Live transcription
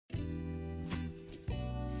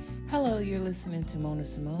Hello, you're listening to Mona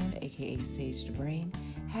Simone, aka Sage the Brain,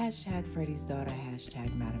 hashtag Freddie's daughter,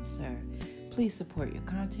 hashtag Madam Sir. Please support your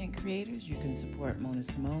content creators. You can support Mona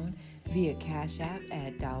Simone via Cash App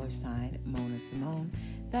at $ Mona Simone.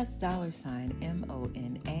 That's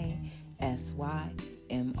 $ MONASYMONE.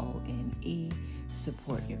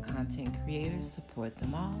 Support your content creators. Support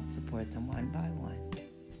them all. Support them one by one.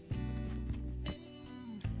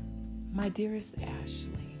 My dearest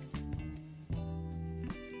Ashley,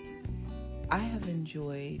 I have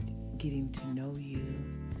enjoyed getting to know you,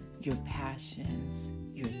 your passions,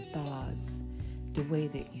 your thoughts, the way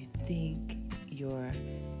that you think, your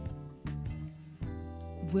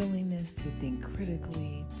willingness to think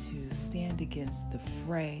critically, to stand against the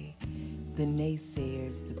fray, the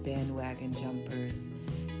naysayers, the bandwagon jumpers.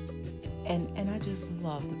 And I just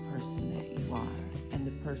love the person that you are and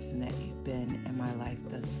the person that you've been in my life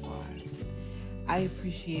thus far. I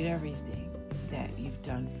appreciate everything that you've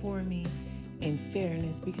done for me. In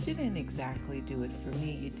fairness, because you didn't exactly do it for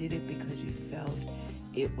me, you did it because you felt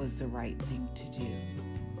it was the right thing to do.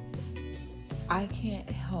 I can't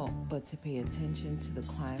help but to pay attention to the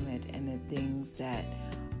climate and the things that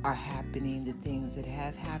are happening, the things that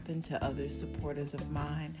have happened to other supporters of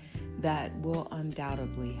mine that will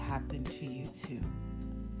undoubtedly happen to you too.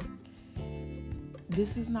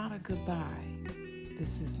 This is not a goodbye.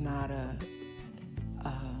 This is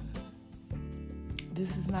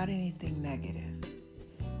not anything negative.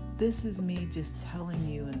 This is me just telling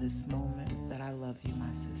you in this moment that I love you,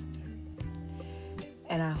 my sister.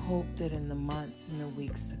 And I hope that in the months and the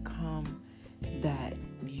weeks to come, that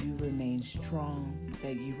you remain strong,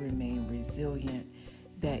 that you remain resilient,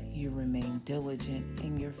 that you remain diligent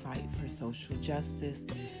in your fight for social justice,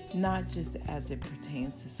 not just as it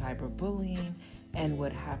pertains to cyberbullying and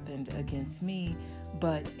what happened against me,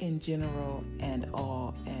 but in general and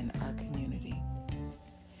all in our community.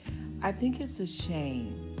 I think it's a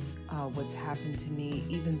shame what's happened to me,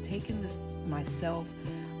 even taking this myself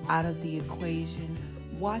out of the equation,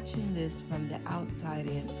 watching this from the outside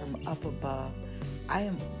in, from up above. I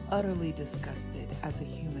am utterly disgusted as a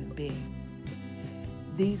human being.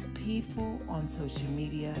 These people on social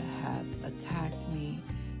media have attacked me,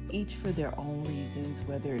 each for their own reasons,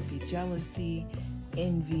 whether it be jealousy,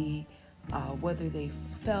 envy, whether they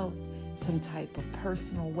felt some type of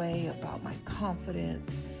personal way about my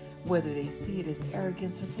confidence, whether they see it as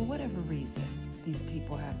arrogance, or for whatever reason, these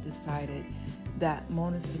people have decided that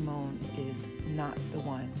Mona Simone is not the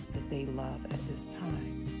one that they love at this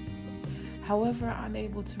time. However, I'm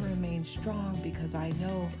able to remain strong because I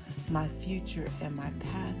know my future and my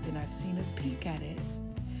path, and I've seen a peek at it.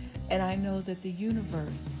 And I know that the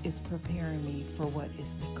universe is preparing me for what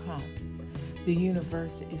is to come. The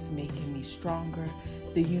universe is making me stronger.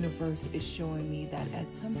 The universe is showing me that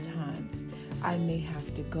at some times I may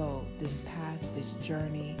have to go this path, this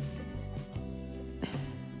journey.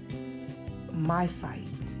 My fight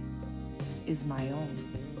is my own.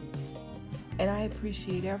 And I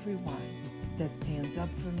appreciate everyone that stands up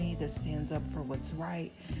for me, that stands up for what's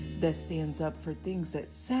right, that stands up for things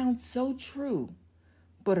that sound so true,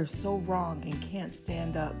 but are so wrong and can't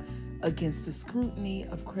stand up against the scrutiny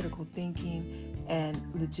of critical thinking and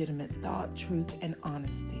legitimate thought, truth, and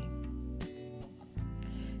honesty.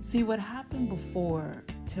 See, what happened before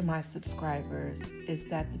to my subscribers is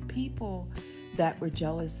that the people that were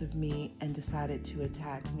jealous of me and decided to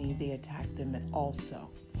attack me, they attacked them also.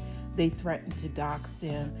 They threatened to dox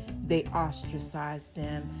them. They ostracized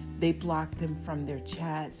them. They blocked them from their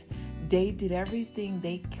chats. They did everything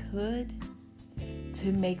they could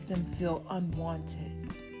to make them feel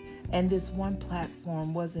unwanted. And this one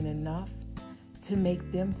platform wasn't enough to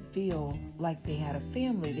make them feel like they had a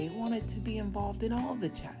family. They wanted to be involved in all the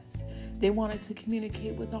chats. They wanted to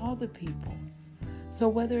communicate with all the people. So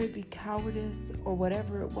whether it be cowardice or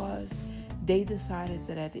whatever it was, they decided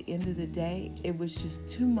that at the end of the day, it was just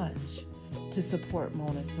too much to support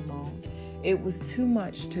Mona Simone. It was too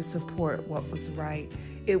much to support what was right.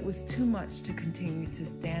 It was too much to continue to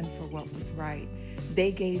stand for what was right.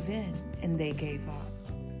 They gave in and they gave up.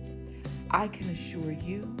 I can assure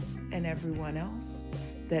you and everyone else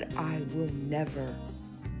that I will never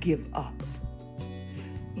give up.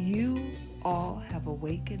 You all have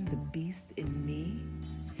awakened the beast in me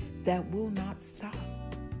that will not stop,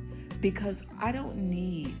 because I don't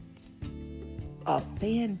need a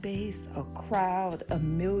fan base, a crowd,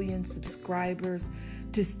 1 million subscribers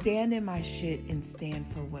to stand in my shit and stand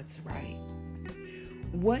for what's right.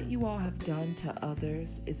 What you all have done to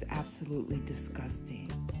others is absolutely disgusting.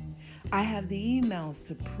 I have the emails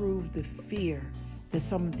to prove the fear that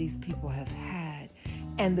some of these people have had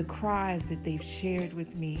and the cries that they've shared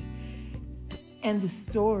with me. And the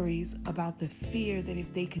stories about the fear that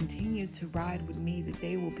if they continue to ride with me, that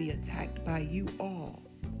they will be attacked by you all.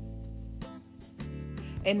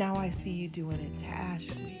 And now I see you doing it to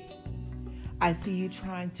Ashley. I see you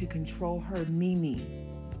trying to control her, Mimi.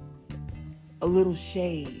 A little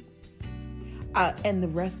shade. And the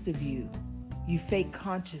rest of you, you fake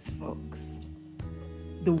conscious folks.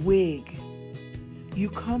 The wig. You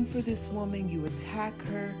come for this woman, you attack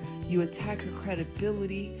her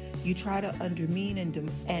credibility, you try to undermine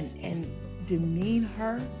and demean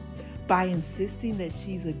her by insisting that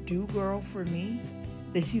she's a do-girl for me,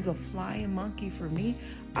 that she's a flying monkey for me.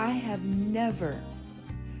 I have never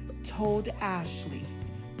told Ashley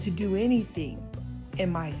to do anything in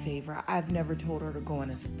my favor. I've never told her to go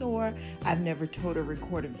in a store. I've never told her to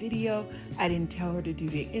record a video. I didn't tell her to do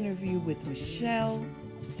the interview with Michelle.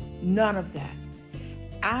 None of that.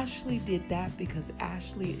 Ashley did that because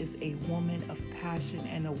Ashley is a woman of passion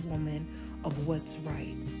and a woman of what's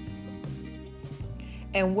right.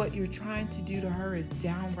 And what you're trying to do to her is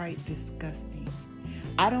downright disgusting.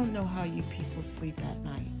 I don't know how you people sleep at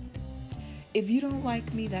night. If you don't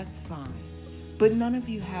like me, that's fine. But none of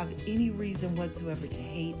you have any reason whatsoever to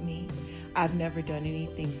hate me. I've never done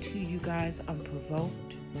anything to you guys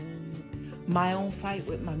unprovoked. My own fight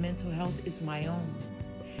with my mental health is my own.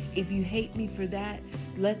 If you hate me for that,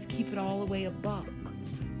 let's keep it all the way a buck.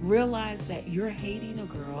 Realize that you're hating a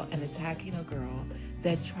girl and attacking a girl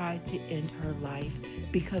that tried to end her life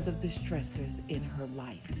because of the stressors in her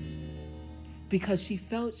life. Because she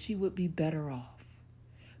felt she would be better off.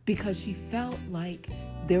 Because she felt like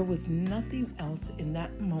there was nothing else in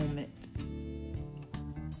that moment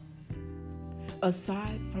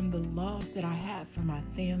aside from the love that I had for my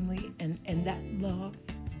family, and that love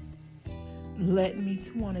led me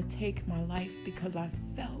to want to take my life because I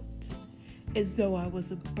felt as though I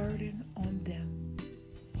was a burden on them.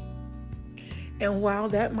 And while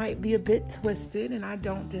that might be a bit twisted, and I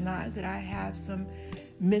don't deny that I have some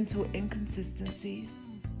mental inconsistencies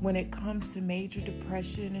when it comes to major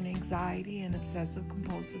depression and anxiety and obsessive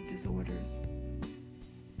compulsive disorders,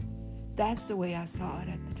 that's the way I saw it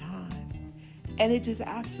at the time. And it just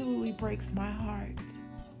absolutely breaks my heart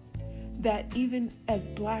that even as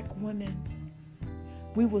Black women,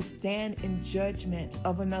 we will stand in judgment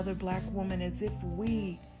of another Black woman as if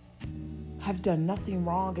we have done nothing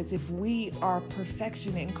wrong, as if we are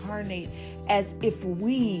perfection incarnate, as if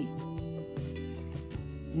we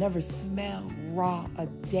never smelled raw a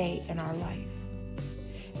day in our life.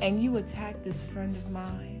 And you attack this friend of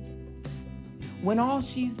mine when all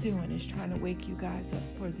she's doing is trying to wake you guys up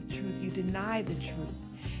for the truth. You deny the truth.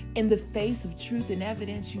 In the face of truth and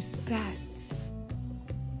evidence, you spat.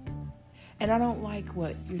 And I don't like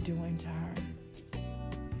what you're doing to her.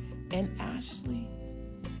 And Ashley,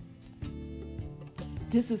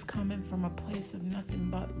 this is coming from a place of nothing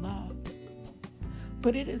but love.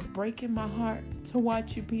 But it is breaking my heart to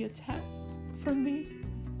watch you be attacked for me.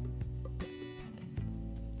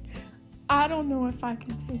 I don't know if I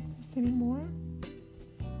can take this anymore.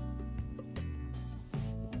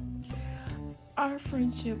 Our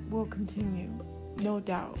friendship will continue, no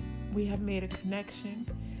doubt. We have made a connection.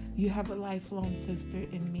 You have a lifelong sister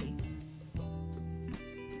in me.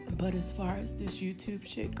 But as far as this YouTube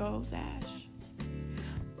shit goes, Ash,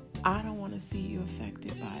 I don't want to see you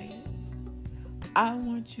affected by it. I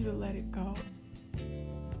want you to let it go.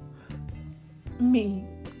 Me.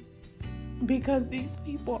 Because these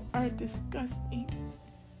people are disgusting.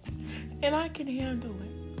 And I can handle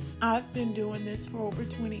it. I've been doing this for over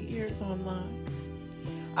 20 years online.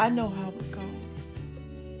 I know how it goes.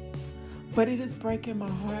 But it is breaking my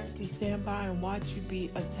heart to stand by and watch you be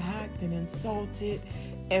attacked and insulted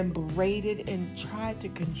and berated and tried to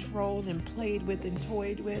control and played with and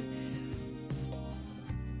toyed with.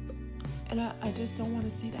 And I just don't want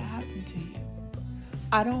to see that happen to you.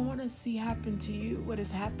 I don't want to see happen to you what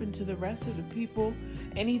has happened to the rest of the people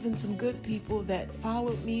and even some good people that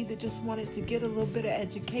followed me that just wanted to get a little bit of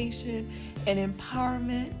education and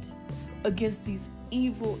empowerment against these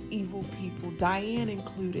evil, evil people, Diane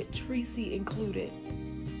included, Tracy included.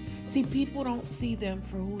 See, people don't see them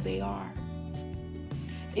for who they are.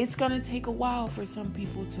 It's going to take a while for some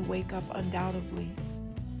people to wake up, undoubtedly,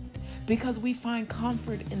 because we find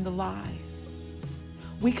comfort in the lies.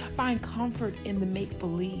 We find comfort in the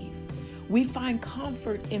make-believe. We find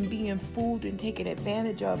comfort in being fooled and taken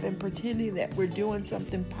advantage of and pretending that we're doing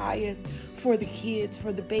something pious for the kids,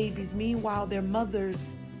 for the babies. Meanwhile, their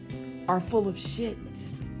mothers are full of shit,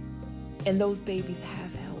 and those babies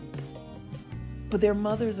have help, but their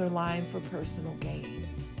mothers are lying for personal gain.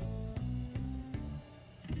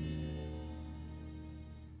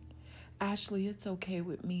 Ashley, it's okay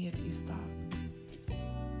with me if you stop.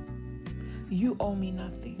 You owe me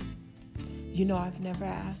nothing. You know, I've never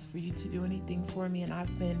asked for you to do anything for me, and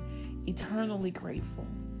I've been eternally grateful.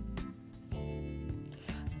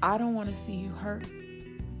 I don't want to see you hurt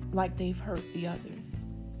like they've hurt the others.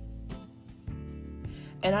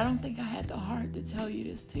 And I don't think I had the heart to tell you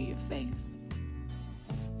this to your face.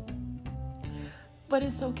 But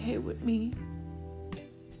it's okay with me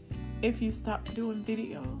if you stop doing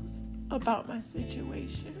videos about my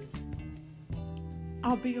situation.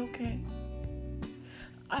 I'll be okay.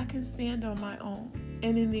 I can stand on my own.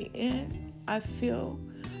 And in the end, I feel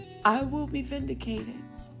I will be vindicated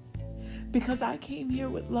because I came here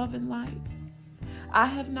with love and light. I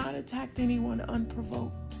have not attacked anyone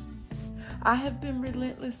unprovoked. I have been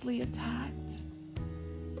relentlessly attacked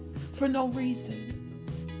for no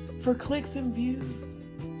reason, for clicks and views,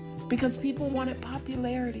 because people wanted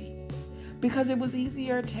popularity, because it was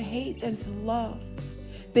easier to hate than to love.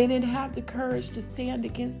 They didn't have the courage to stand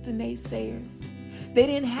against the naysayers. They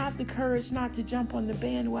didn't have the courage not to jump on the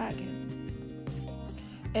bandwagon.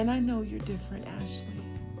 And I know you're different, Ashley.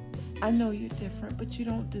 I know you're different, but you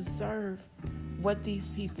don't deserve what these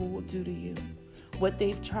people will do to you, what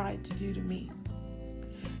they've tried to do to me.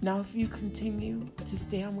 Now, if you continue to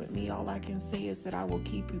stand with me, all I can say is that I will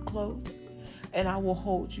keep you close and I will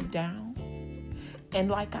hold you down. And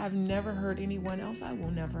like I've never hurt anyone else, I will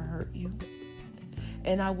never hurt you.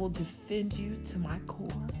 And I will defend you to my core.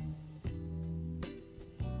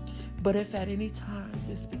 But if at any time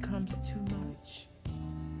this becomes too much,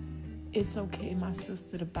 it's okay, my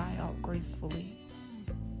sister, to bow out gracefully.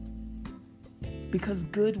 Because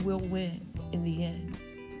good will win in the end.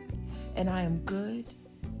 And I am good,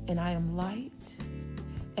 and I am light,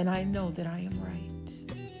 and I know that I am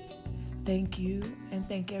right. Thank you, and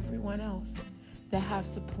thank everyone else that have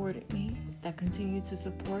supported me, that continue to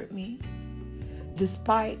support me,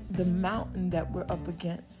 despite the mountain that we're up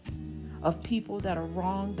against of people that are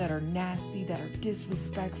wrong, that are nasty, that are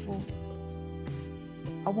disrespectful.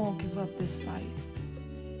 I won't give up this fight.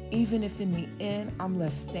 Even if in the end I'm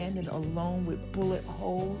left standing alone with bullet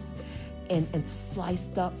holes and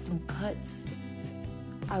sliced up from cuts,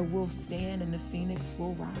 I will stand and the phoenix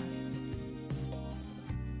will rise.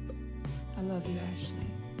 I love you,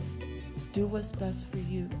 Ashley. Do what's best for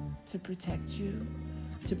you, to protect you,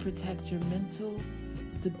 to protect your mental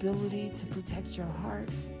stability, to protect your heart,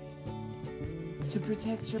 to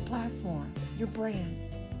protect your platform, your brand.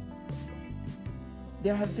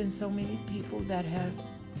 There have been so many people that have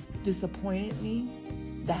disappointed me,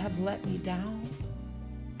 that have let me down,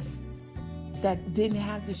 that didn't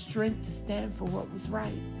have the strength to stand for what was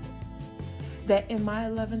right. That in my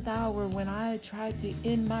 11th hour, when I tried to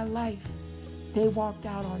end my life, they walked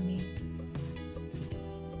out on me.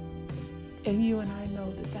 And you and I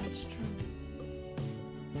know that that's true.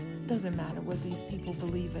 Doesn't matter what these people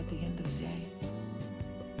believe at the end of the day.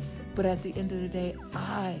 But at the end of the day,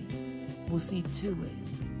 I will see to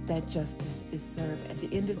it that justice is served. At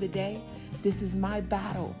the end of the day, this is my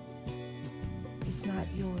battle. It's not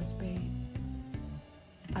yours, babe.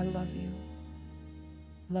 I love you.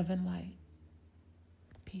 Love and light.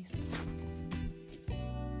 Peace.